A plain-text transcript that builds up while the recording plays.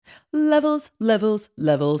Levels, levels,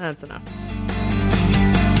 levels. That's enough.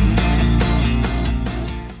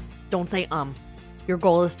 Don't say Your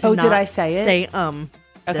goal is to Oh, not did I say it? Say Okay.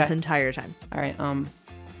 this entire time. All right.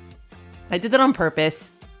 I did that on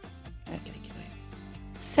purpose.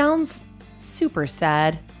 Sounds super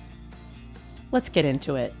sad. Let's get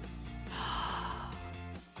into it.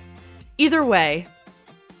 Either way,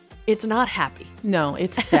 it's not happy. No,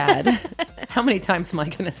 it's sad. How many times am I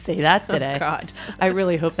going to say that today? Oh, God. I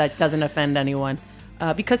really hope that doesn't offend anyone.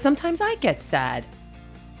 Because sometimes I get sad.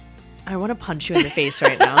 I want to punch you in the face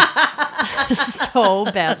right now. So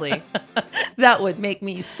badly. That would make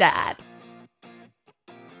me sad.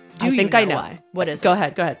 Do you think know I know why? What is Go it?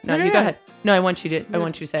 ahead. Go ahead. No, No, you no, go no. ahead. No, I want you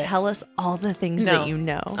to say it. Tell us all the things No. that you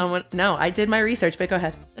know. No, I did my research, but go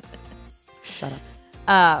ahead. Shut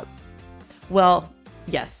up. Well,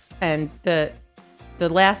 yes. And the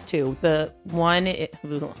last two, the one...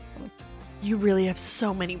 You really have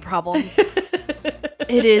so many problems.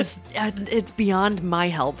 It's beyond my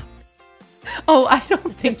help. Oh, I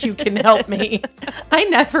don't think you can help me. I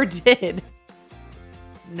never did.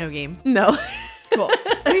 No game. No. Cool.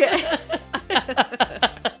 Okay.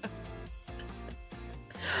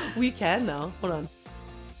 We can, though. Hold on.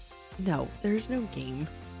 No, there's no game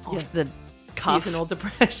off Yeah. the cuff. Seasonal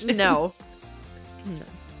depression. No.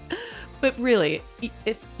 But really,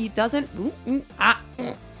 if he doesn't...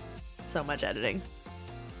 So much editing.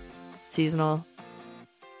 Seasonal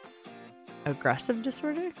aggressive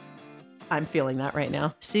disorder? I'm feeling that right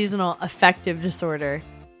now. Seasonal affective disorder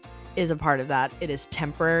is a part of that. It is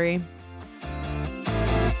temporary.